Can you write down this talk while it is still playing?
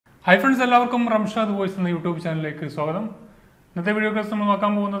Hi friends, എല്ലാവർക്കും Ramshad voice എന്ന YouTube ചാനലിലേക്ക് സ്വാഗതം. ഇന്നത്തെ വീഡിയോ ക്ലാസ് നമ്മൾ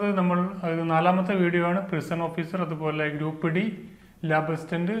നോക്കാൻ പോകുന്നത് നാലാമത്തെ വീഡിയോ ആണ്. പ്രിസൺ ഓഫീസർ അതുപോലെ ഗ്രൂപ്പ് ഡി, ലാബ്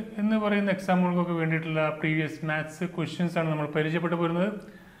അസിസ്റ്റന്റ് എന്ന് പറയുന്ന എക്സാമുകൾക്കൊക്കെ വേണ്ടിയിട്ടുള്ള പ്രീവിയസ് മാത്സ് ക്വസ്റ്റ്യൻസ് ആണ് നമ്മൾ പരിചയപ്പെട്ടു പോരുന്നത്.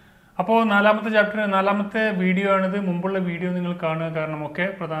 അപ്പോൾ നാലാമത്തെ വീഡിയോ ആണിത്. മുമ്പുള്ള വീഡിയോ നിങ്ങൾ കാണുക, കാരണം ഒക്കെ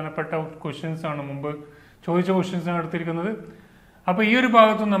പ്രധാനപ്പെട്ട ക്വസ്റ്റ്യൻസ് ആണ്, മുമ്പ് ചോദിച്ച ക്വസ്റ്റ്യൻസ് ആണ് എടുത്തിരിക്കുന്നത്. അപ്പോൾ ഈ ഒരു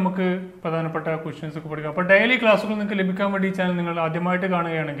ഭാഗത്തും നമുക്ക് പ്രധാനപ്പെട്ട ക്വസ്റ്റ്യൻസ് ഒക്കെ പഠിക്കാം. അപ്പോൾ ഡെയിലി ക്ലാസ്സുകൾ നിങ്ങൾക്ക് ലഭിക്കാൻ വേണ്ടി ഈ ചാനൽ നിങ്ങൾ ആദ്യമായിട്ട്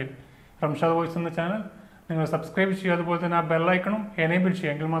കാണുകയാണെങ്കിൽ റംഷാദ് വോയിസ് എന്ന ചാനൽ നിങ്ങൾ സബ്സ്ക്രൈബ് ചെയ്യുക, അതുപോലെ തന്നെ ആ ബെല്ലൈക്കണും എനേബിൾ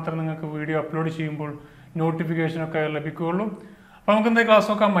ചെയ്യുക, എങ്കിൽ മാത്രമേ നിങ്ങൾക്ക് വീഡിയോ അപ്ലോഡ് ചെയ്യുമ്പോൾ നോട്ടിഫിക്കേഷൻ ഒക്കെ ലഭിക്കുകയുള്ളൂ. അപ്പോൾ നമുക്ക് എന്താ ക്ലാസ്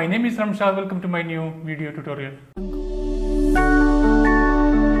നോക്കാം. My name is Ramshad. Welcome to my new video tutorial.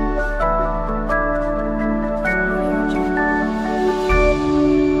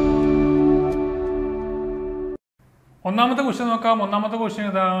 ഒന്നാമത്തെ ക്വസ്റ്റ്യൻ നോക്കാം. ഒന്നാമത്തെ ക്വസ്റ്റ്യൻ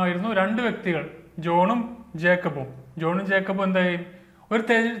ഇതായിരുന്നു. രണ്ട് വ്യക്തികൾ ജോണും ജേക്കബും എന്തായി? ഒരു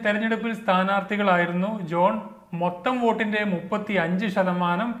തെരഞ്ഞെടുപ്പിൽ സ്ഥാനാർത്ഥികളായിരുന്നു. ജോൺ മൊത്തം വോട്ടിന്റെ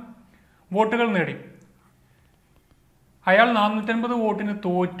 35% വോട്ടുകൾ നേടി. അയാൾ 450 വോട്ടിന്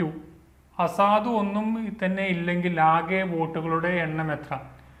തോറ്റു. അസാധു ഒന്നും തന്നെ ഇല്ലെങ്കിൽ ആകെ വോട്ടുകളുടെ എണ്ണം എത്ര?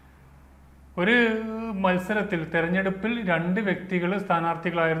 ഒരു മത്സരത്തിൽ തെരഞ്ഞെടുപ്പിൽ രണ്ട് വ്യക്തികൾ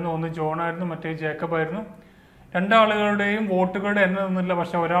സ്ഥാനാർത്ഥികളായിരുന്നു. ഒന്ന് ജോൺ ആയിരുന്നു, മറ്റേ ജേക്കബ് ആയിരുന്നു. രണ്ടാളുകളുടെയും വോട്ടുകളുടെ എണ്ണം തന്നില്ല,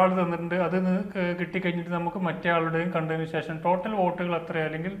 പക്ഷെ ഒരാൾ തന്നിട്ടുണ്ട്. അത് കിട്ടിക്കഴിഞ്ഞിട്ട് നമുക്ക് മറ്റേ ആളുടെയും കണ്ടതിന് ശേഷം ടോട്ടൽ വോട്ടുകൾ എത്ര,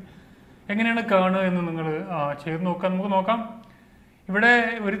 അല്ലെങ്കിൽ എങ്ങനെയാണ് കാണുക എന്ന് നിങ്ങൾ ചെയ്ത് നോക്കാം. നമുക്ക് നോക്കാം. ഇവിടെ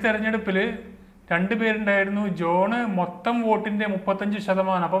ഒരു തെരഞ്ഞെടുപ്പിൽ രണ്ട് പേരുണ്ടായിരുന്നു. ജോണ് മൊത്തം വോട്ടിന്റെ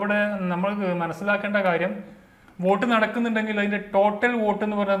 35%. അപ്പോൾ ഇവിടെ നമ്മൾ മനസ്സിലാക്കേണ്ട കാര്യം, വോട്ട് നടക്കുന്നുണ്ടെങ്കിൽ അതിന്റെ ടോട്ടൽ വോട്ട്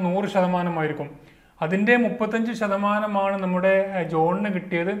എന്ന് പറഞ്ഞാൽ 100% അതിന്റെ 35% നമ്മുടെ ജോണിന്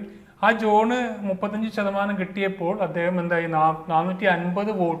കിട്ടിയത്. ആ ജോണ് 35% കിട്ടിയപ്പോൾ അദ്ദേഹം എന്തായി?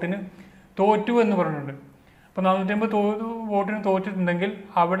 450 വോട്ടിന് തോറ്റു എന്ന് പറഞ്ഞിട്ടുണ്ട്. അപ്പോൾ 450 വോട്ടിന് തോറ്റിട്ടുണ്ടെങ്കിൽ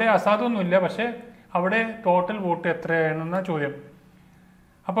അവിടെ അസാധുവൊന്നുമില്ല, പക്ഷെ അവിടെ ടോട്ടൽ വോട്ട് എത്രയാണെന്ന ചോദ്യം.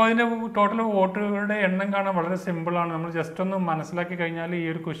 അപ്പോൾ അതിൻ്റെ ടോട്ടൽ വോട്ടുകളുടെ എണ്ണം കാണാൻ വളരെ സിമ്പിളാണ്. നമ്മൾ ജസ്റ്റ് ഒന്ന് മനസ്സിലാക്കി കഴിഞ്ഞാൽ ഈ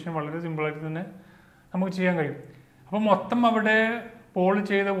ഒരു ക്വസ്റ്റ്യൻ വളരെ സിമ്പിളായിട്ട് തന്നെ നമുക്ക് ചെയ്യാൻ കഴിയും. അപ്പോൾ മൊത്തം അവിടെ പോൾ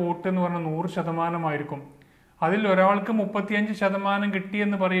ചെയ്ത വോട്ട് എന്ന് പറഞ്ഞാൽ 100% അതിൽ ഒരാൾക്ക് 35%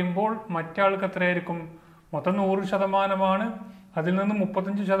 കിട്ടിയെന്ന് പറയുമ്പോൾ മറ്റാൾക്ക് എത്രയായിരിക്കും? മൊത്തം 100%. അതിൽ നിന്ന്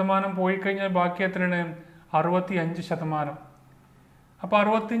 35% പോയി കഴിഞ്ഞാൽ ബാക്കി എത്രയാണ്? 65%. അപ്പോൾ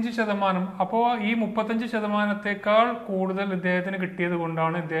 65%. അപ്പോൾ ഈ 35%-ത്തേക്കാൾ കൂടുതൽ ഇദ്ദേഹത്തിന് കിട്ടിയത്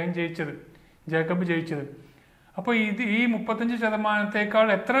കൊണ്ടാണ് ഇദ്ദേഹം ജേക്കബ് ജയിച്ചത്. അപ്പോൾ ഈ 35%-ത്തേക്കാൾ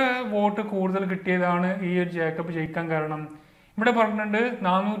എത്ര വോട്ട് കൂടുതൽ കിട്ടിയതാണ് ഈ ഒരു ജേക്കബ് ജയിക്കാൻ കാരണം? ഇവിടെ പറഞ്ഞിട്ടുണ്ട്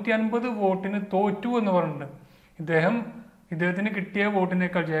 450 വോട്ടിന് തോറ്റു എന്ന് പറഞ്ഞിട്ടുണ്ട്. ഇദ്ദേഹത്തിന് കിട്ടിയ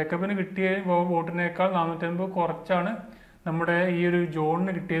വോട്ടിനേക്കാൾ, ജേക്കബിന് കിട്ടിയ വോട്ടിനേക്കാൾ 450 കുറച്ചാണ് നമ്മുടെ ഈ ഒരു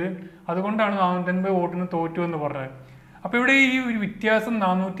ജോണിന് കിട്ടിയത്. അതുകൊണ്ടാണ് 450 വോട്ടിന് തോറ്റു എന്ന് പറഞ്ഞത്. അപ്പോൾ ഇവിടെ ഈ ഒരു വ്യത്യാസം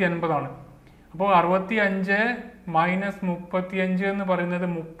 450 അപ്പോൾ 65 - 35 എന്ന് പറയുന്നത്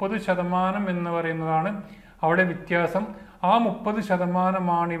 30% എന്ന് പറയുന്നതാണ് അവിടെ വ്യത്യാസം. ആ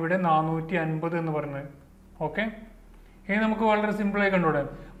 30% ഇവിടെ 450 എന്ന് പറയുന്നത്. ഓക്കെ, ഇനി നമുക്ക് വളരെ സിമ്പിളായി കണ്ടുകൂടെ?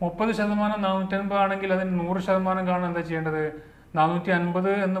 30% 450 ആണെങ്കിൽ അതിന് 100% കാണാൻ എന്താ ചെയ്യേണ്ടത്?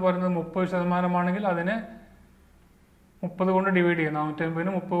 450 എന്ന് പറയുന്നത് 30% ആണെങ്കിൽ അതിനെ 30 കൊണ്ട് ഡിവൈഡ് ചെയ്യുക.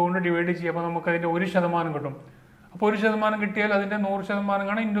 450-ന് 30 കൊണ്ട് ഡിവൈഡ് ചെയ്യുക. അപ്പോൾ നമുക്ക് അതിൻ്റെ 1% കിട്ടും. അപ്പോൾ 1% കിട്ടിയാൽ അതിൻ്റെ 100%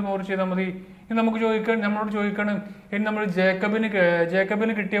 കാണാൻ ഇൻറ്റു 100 ചെയ്താൽ മതി. ഇനി നമ്മളോട് ചോദിക്കണം ഇനി നമ്മൾ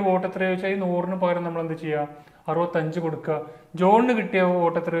ജേക്കബിന് കിട്ടിയ വോട്ട് എത്ര ചോദിച്ചാൽ ഈ 100-ന് പകരം നമ്മൾ എന്ത് ചെയ്യുക? 65 കൊടുക്കുക. ജോണിന് കിട്ടിയ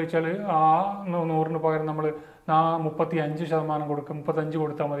വോട്ട് എത്ര ചോദിച്ചാൽ ആ 100-ന് പകരം നമ്മൾ 35% കൊടുക്കും. 35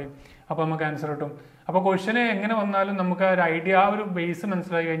 കൊടുത്താൽ മതി. അപ്പോൾ നമുക്ക് ആൻസർ കിട്ടും. അപ്പോൾ ക്വസ്റ്റ്യന് എങ്ങനെ വന്നാലും നമുക്ക് ആ ഒരു ഐഡിയ, ആ ഒരു ബേസ്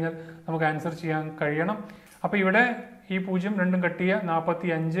മനസ്സിലാക്കി കഴിഞ്ഞാൽ നമുക്ക് ആൻസർ ചെയ്യാൻ കഴിയണം. അപ്പോൾ ഇവിടെ ഈ 0 2 കട്ട് ചെയ്യുക.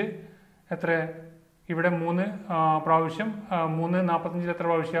 45 എത്ര? ഇവിടെ 3 പ്രാവശ്യം. 3 45 എത്ര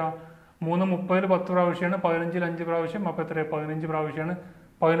പ്രാവശ്യമാണ്? 3 30-ൽ 10 പ്രാവശ്യമാണ്. 15-ൽ 5 പ്രാവശ്യം. അപ്പോൾ എത്ര? 15 പ്രാവശ്യമാണ്.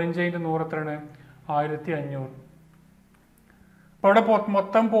 15 × 100 എത്രയാണ്? 1500. അപ്പോൾ അവിടെ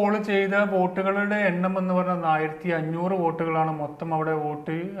മൊത്തം പോൾ ചെയ്ത വോട്ടുകളുടെ എണ്ണം എന്ന് പറഞ്ഞാൽ 1500 വോട്ടുകളാണ് മൊത്തം അവിടെ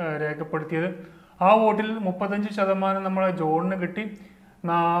വോട്ട് രേഖപ്പെടുത്തിയത്. ആ വോട്ടിൽ 35% നമ്മളെ ജോണിന് കിട്ടി,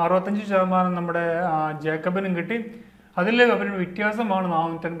 65% നമ്മുടെ ജേക്കബിനും കിട്ടി. അതിൽ അവരുടെ വ്യത്യാസമാണ്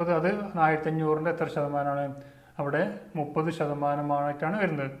 450. അത് 1500-ന്റെ എത്ര ശതമാനമാണ്? അവിടെ 30%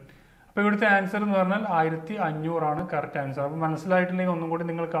 വരുന്നത്. അപ്പോൾ ഇവിടുത്തെ ആൻസർ എന്ന് പറഞ്ഞാൽ 1500 കറക്റ്റ് ആൻസർ. അപ്പോൾ മനസ്സിലായിട്ടില്ലെങ്കിൽ ഒന്നും കൂടി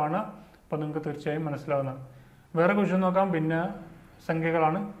നിങ്ങൾ കാണുക. അപ്പോൾ നിങ്ങൾക്ക് തീർച്ചയായും മനസ്സിലാവുന്നതാണ്. വേറെ ക്വസ്റ്റ്യൻ നോക്കാം. പിന്നെ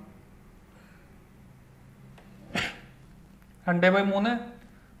സംഖ്യകളാണ്. 2/3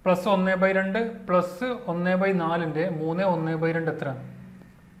 + 1/2 + 1/4-ന്റെ 3 1/2 എത്ര?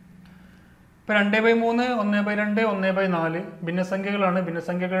 ഇപ്പോൾ 2/3, 1/2, 1/4 ഭിന്നസംഖ്യകളാണ്.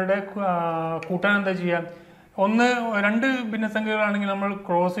 ഭിന്നസംഖ്യകളുടെ കൂട്ടാൻ എന്താ ചെയ്യുക? ഒന്ന് രണ്ട് ഭിന്നസംഖ്യകളാണെങ്കിൽ നമ്മൾ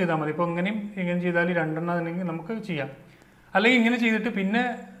ക്രോസ് ചെയ്താൽ മതി. ഇപ്പോൾ ഇങ്ങനെ ചെയ്താൽ രണ്ടെണ്ണം ഉണ്ടെങ്കിൽ നമുക്ക് ചെയ്യാം. അല്ലെങ്കിൽ ഇങ്ങനെ ചെയ്തിട്ട് പിന്നെ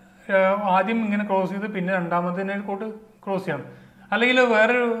ആദ്യം ഇങ്ങനെ ക്രോസ് ചെയ്ത് പിന്നെ രണ്ടാമതിനെ കൂട്ട് ക്രോസ് ചെയ്യണം. അല്ലെങ്കിൽ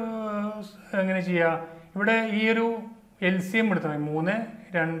വേറെ എങ്ങനെ ചെയ്യുക, ഇവിടെ ഈ ഒരു LCM എടുത്താൽ മതി. 3,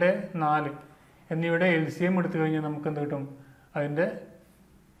 2, 4 എന്നിവയുടെ LCM എടുത്തു കഴിഞ്ഞാൽ നമുക്ക് എന്ത് കിട്ടും? അതിൻ്റെ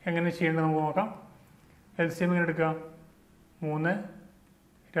എങ്ങനെ ചെയ്യേണ്ടത് നമുക്ക് നോക്കാം. LCM ഇങ്ങനെ എടുക്കുക. 3,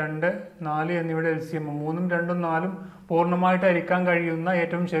 2, 4 എന്നിവയുടെ LCM 3, 2, 4 പൂർണ്ണമായിട്ട് ഹരിക്കാൻ കഴിയുന്ന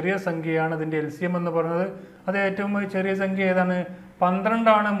ഏറ്റവും ചെറിയ സംഖ്യയാണ് അതിൻ്റെ LCM എന്ന് പറയുന്നത്. അത് ഏറ്റവും ചെറിയ സംഖ്യ ഏതാണ്?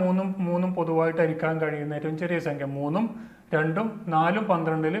 12 ആണ്. 3 പൊതുവായിട്ട് ഹരിക്കാൻ കഴിയുന്ന ഏറ്റവും ചെറിയ സംഖ്യ. 3, 2, 4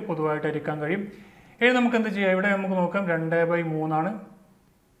 12 പൊതുവായിട്ട് ഹരിക്കാൻ കഴിയും. ഇനി നമുക്ക് എന്ത് ചെയ്യാം? ഇവിടെ നമുക്ക് നോക്കാം. 2/3 ആണ്,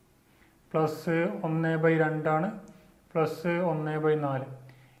 പ്ലസ് 1/2 ആണ്, പ്ലസ് 1/4.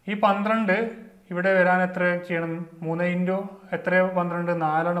 ഈ 12 ഇവിടെ വരാൻ എത്ര ചെയ്യണം? 3 ഇൻറ്റു എത്ര? 12.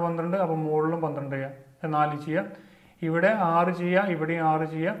 4 ആണ് 12. അപ്പോൾ മുകളിലും 12 ചെയ്യുക, 4 ചെയ്യുക. ഇവിടെ 6 ചെയ്യുക, ഇവിടെയും 6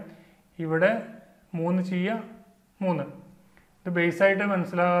 ചെയ്യുക, ഇവിടെ 3 ചെയ്യുക, 3. ഇത് ബേസായിട്ട്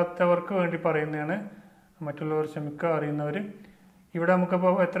മനസ്സിലാകാത്തവർക്ക് വേണ്ടി പറയുന്നതാണ്, മറ്റുള്ളവർ ക്ഷമിക്കുക, അറിയുന്നവർ. ഇവിടെ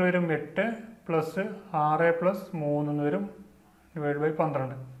നമുക്കിപ്പോൾ എത്ര വരും? 8 പ്ലസ് 6 പ്ലസ് 3 എന്ന് വരും,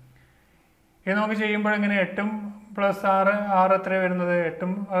 /12. ഇത് നമുക്ക് ചെയ്യുമ്പോൾ എങ്ങനെ? 8 പ്ലസ് 6 എത്ര വരുന്നത്? 8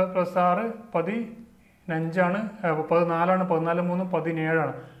 പ്ലസ് 6 15ആണ്, 14 ആണ്. 14 3 17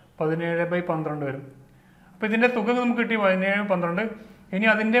 ആണ്. 17/12 വരും. അപ്പോൾ ഇതിൻ്റെ തുക നമുക്ക് കിട്ടി 17 12. ഇനി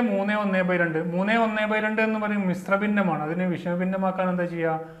അതിൻ്റെ 3 1/2. 3 1/2 എന്ന് പറയും മിശ്രഭിന്നമാണ്. അതിനെ വിഷമഭിന്നമാക്കാൻ എന്താ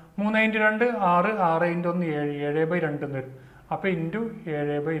ചെയ്യുക? 3 × 2 6, 6 × 1 7, 7/2 എന്ന് വരും. അപ്പോൾ ഇൻറ്റു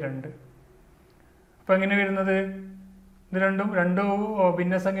 7/2. അപ്പോൾ എങ്ങനെ വരുന്നത്? ഇത് രണ്ടും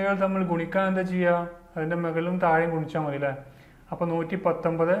ഭിന്നസംഖ്യകൾ തമ്മിൽ ഗുണിക്കാൻ എന്താ ചെയ്യുക? അതിൻ്റെ മുകളിലും താഴെയും ഗുണിച്ചാൽ മതി അല്ലേ? അപ്പോൾ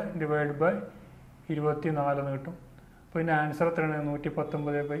 119 / 24 എന്ന് കിട്ടും. അപ്പോൾ ഇതിൻ്റെ ആൻസർ എത്രയാണ്?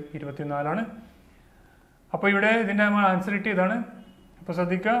 119/24 ആണ്. അപ്പോൾ ഇവിടെ ഇതിൻ്റെ നമ്മൾ ആൻസർ ഇട്ട് ഇതാണ്. അപ്പോൾ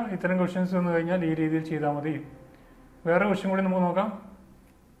ശ്രദ്ധിക്കുക, ഇത്തരം ക്വസ്റ്റ്യൻസ് വന്നു കഴിഞ്ഞാൽ ഈ രീതിയിൽ ചെയ്താൽ മതി. വേറെ ക്വസ്റ്റ്യൻ കൂടി നമുക്ക് നോക്കാം.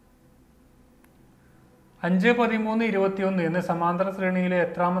 5, 13, 21 എന്ന സമാന്തര ശ്രേണിയിലെ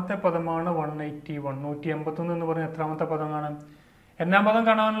എത്രാമത്തെ പദമാണ് 181? 181 എന്ന് പറയുന്ന എത്രാമത്തെ പദമാണ്? എന്നാം പദം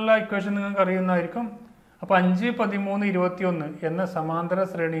കാണാനുള്ള ഇക്വേഷൻ നിങ്ങൾക്ക് അറിയുന്നതായിരിക്കും. അപ്പോൾ 5, 13, 21 എന്ന സമാന്തര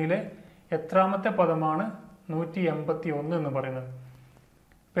ശ്രേണിയിലെ എത്രാമത്തെ പദമാണ് 181 എന്ന് പറയുന്നത്?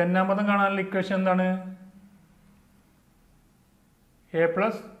 ഇപ്പം എന്നാം പദം കാണാനുള്ള ഇക്വേഷൻ എന്താണ്? A +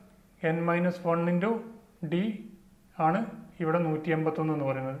 n - 1 × d ആണ് ഇവിടെ 181 എന്ന്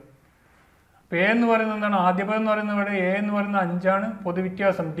പറയുന്നത്. അപ്പോൾ A എന്ന് പറയുന്നത് എന്താണ്? ആദ്യ പദം എന്ന് പറയുന്നത് ഇവിടെ A എന്ന് പറയുന്നത് 5 ആണ്,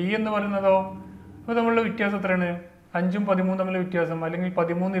 പൊതുവ്യത്യാസം. D എന്ന് പറയുന്നതോ? അപ്പോൾ തമ്മിലുള്ള വ്യത്യാസം എത്രയാണ്? 5ഉം 13 തമ്മിലുള്ള വ്യത്യാസം, അല്ലെങ്കിൽ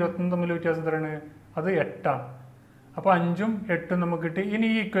 13 21 തമ്മിലുള്ള വ്യത്യാസം എത്രയാണ്? അത് 8 ആണ്. അപ്പോൾ 5ഉം 8ഉം നമുക്ക് കിട്ടി. ഇനി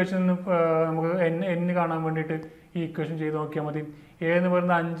ഈ ഇക്വേഷൻ നമുക്ക് n കാണാൻ വേണ്ടിയിട്ട് ഈ ഇക്വേഷൻ ചെയ്ത് നോക്കിയാൽ മതി. A എന്ന്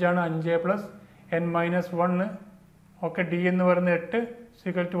പറയുന്നത് 5 ആണ്, 5 + n - 1. ഓക്കെ. D എന്ന് പറയുന്നത് 8 =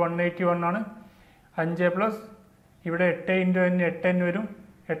 181 ആണ്. 5 പ്ലസ് ഇവിടെ 8 × n 8n വരും.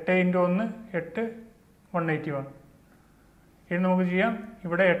 8 × 1 8 181. ഇനി നമുക്ക് ചെയ്യാം.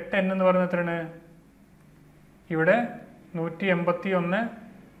 ഇവിടെ 8n എന്ന് പറയുന്നത് എത്രയാണ്? ഇവിടെ 181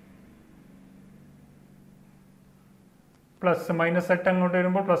 പ്ലസ് -8 അങ്ങോട്ട്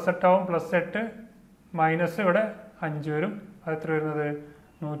വരുമ്പോൾ +8 ആവും. +8 മൈനസ് ഇവിടെ 5 വരും. അത് എത്ര വരുന്നത്?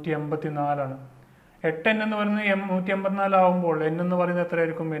 184 ആണ്. 8n എന്ന് പറയുന്നത് 184 ആവുമ്പോൾ n എന്ന് പറയുന്നത്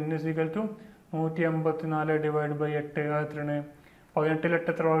എത്രയായിരിക്കും? n = 184 / 8. അത് എത്രയാണ്? 18ൽ 8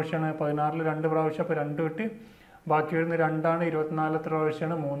 എത്ര പ്രാവശ്യമാണ്? 16ൽ 2 പ്രാവശ്യം. അപ്പോൾ 2 കിട്ടി. ബാക്കി വരുന്നത് 2 ആണ്. 24 എത്ര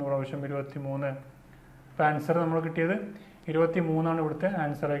പ്രാവശ്യമാണ്? 3 പ്രാവശ്യം, 23. അപ്പോൾ ആൻസർ നമ്മൾ കിട്ടിയത് 23 ആണ് ഇവിടുത്തെ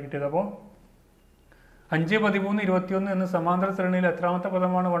ആൻസറായി കിട്ടിയത്. അപ്പോൾ 5, 13, 21 എന്ന സമാന്തര ശ്രേണിയിൽ എത്രാമത്തെ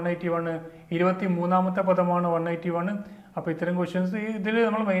പദമാണ് 181? 23ാമത്തെ പദമാണ് 181. അപ്പോൾ ഇത്തരം ക്വസ്റ്റ്യൻസ് ഇതിൽ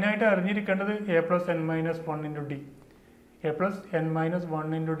നമ്മൾ മെയിനായിട്ട് അറിഞ്ഞിരിക്കേണ്ടത് A + n - 1 × d. A + n -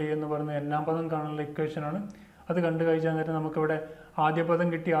 1 × d എന്ന് പറയുന്നത് എന്നാം പദം കാണാനുള്ള ഇക്വേഷനാണ്. അത് കണ്ടു കഴിച്ചാൽ നേരം നമുക്കിവിടെ ആദ്യ പദം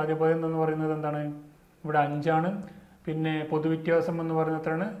കിട്ടി. ആദ്യ പദം എന്ന് പറയുന്നത് എന്താണ്? ഇവിടെ 5 ആണ്. പിന്നെ പൊതുവ്യത്യാസം എന്ന് പറയുന്നത്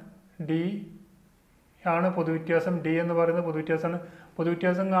എത്രയാണ്? d ആണ് പൊതുവ്യത്യാസം. d എന്ന് പറയുന്നത് പൊതുവ്യത്യാസമാണ്.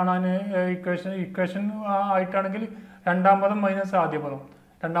 പൊതുവ്യത്യാസം കാണാൻ ഇക്വേഷൻ ആയിട്ടാണെങ്കിൽ രണ്ടാം പദം മൈനസ് ആദ്യ പദം.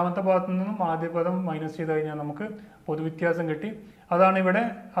 രണ്ടാമത്തെ പദത്തു നിന്നും ആദ്യ പദം മൈനസ് ചെയ്ത് കഴിഞ്ഞാൽ നമുക്ക് പൊതുവ്യത്യാസം കിട്ടി. അതാണ് ഇവിടെ.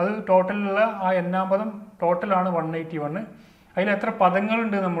 അത് ടോട്ടലുള്ള ആ എന്നാം പദം ടോട്ടലാണ് 181. അതിൽ എത്ര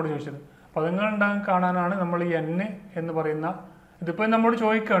പദങ്ങളുണ്ട് നമ്മോട് ചോദിച്ചത്. പദങ്ങൾ കാണാനാണ് നമ്മൾ ഈ n എന്ന് പറയുന്ന ഇതിപ്പോൾ നമ്മോട്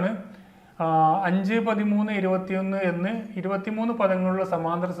ചോദിക്കുകയാണ്. 5, 13, 21 എന്ന് 23 പദങ്ങളുള്ള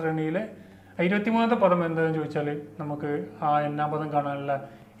സമാന്തര ശ്രേണിയിലെ 23ാമത്തെ പദം എന്താണെന്ന് ചോദിച്ചാൽ നമുക്ക് ആ എന്നാം പദം കാണാനുള്ള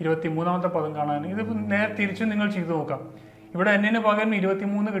 23ാമത്തെ പദം കാണാൻ ഇത് നേരെ തിരിച്ചും നിങ്ങൾ ചെയ്ത് നോക്കാം. ഇവിടെ n പകരം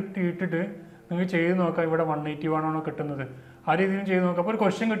 23 ഇട്ടിട്ട് നിങ്ങൾ ചെയ്ത് നോക്കാം. ഇവിടെ 181 ആണോ കിട്ടുന്നത്? ആ രീതിയിൽ ചെയ്ത് നോക്കാം. അപ്പോൾ ഒരു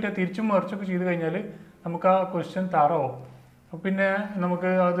ക്വസ്റ്റ്യൻ കിട്ടിയാൽ തിരിച്ചും മറിച്ചൊക്കെ ചെയ്ത് കഴിഞ്ഞാൽ നമുക്ക് ആ ക്വസ്റ്റ്യൻ തറവും പിന്നെ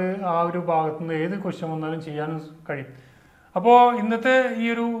നമുക്ക് അത് ആ ഒരു ഭാഗത്തുനിന്ന് ഏത് ക്വസ്റ്റ്യൻ വന്നാലും ചെയ്യാനും കഴിയും. അപ്പോൾ ഇന്നത്തെ ഈ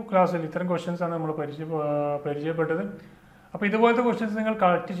ഒരു ക്ലാസ്സിൽ ഇത്തരം ക്വസ്റ്റ്യൻസാണ് നമ്മൾ പരിചയപ്പെട്ടത്. അപ്പോൾ ഇതുപോലത്തെ ക്വസ്റ്റ്യൻസ് നിങ്ങൾ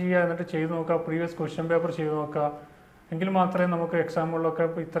കളക്ട് ചെയ്യുക, എന്നിട്ട് ചെയ്ത് നോക്കുക, പ്രീവിയസ് ക്വസ്റ്റ്യൻ പേപ്പർ ചെയ്ത് നോക്കുക. എങ്കിൽ മാത്രമേ നമുക്ക് എക്സാമുകളിലൊക്കെ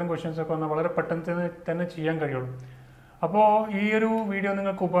ഇത്തരം ക്വസ്റ്റ്യൻസൊക്കെ വന്നാൽ വളരെ പെട്ടെന്ന് തന്നെ ചെയ്യാൻ കഴിയുള്ളൂ. അപ്പോൾ ഈ ഒരു വീഡിയോ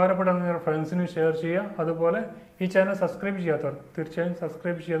നിങ്ങൾക്ക് ഉപകാരപ്പെടാൻ നിങ്ങളുടെ ഫ്രണ്ട്സിന് ഷെയർ ചെയ്യുക. അതുപോലെ ഈ ചാനൽ സബ്സ്ക്രൈബ് ചെയ്യാത്തവർ തീർച്ചയായും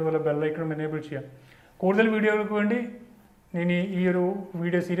സബ്സ്ക്രൈബ് ചെയ്യുക, അതുപോലെ ബെല്ലൈക്കണും എനേബിൾ ചെയ്യുക. കൂടുതൽ വീഡിയോകൾക്ക് വേണ്ടി ഇനി ഈ ഒരു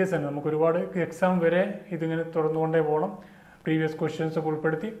വീഡിയോ സീരീസ് തന്നെ നമുക്ക് ഒരുപാട് എക്സാം വരെ ഇതിങ്ങനെ തുറന്നുകൊണ്ടേ പോകണം, പ്രീവിയസ് ക്വസ്റ്റ്യൻസ് ഒക്കെ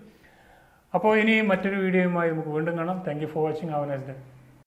ഉൾപ്പെടുത്തി. അപ്പോൾ ഇനി മറ്റൊരു വീഡിയോയുമായി നമുക്ക് വീണ്ടും കാണാം. Thank you for watching. Have A nice day.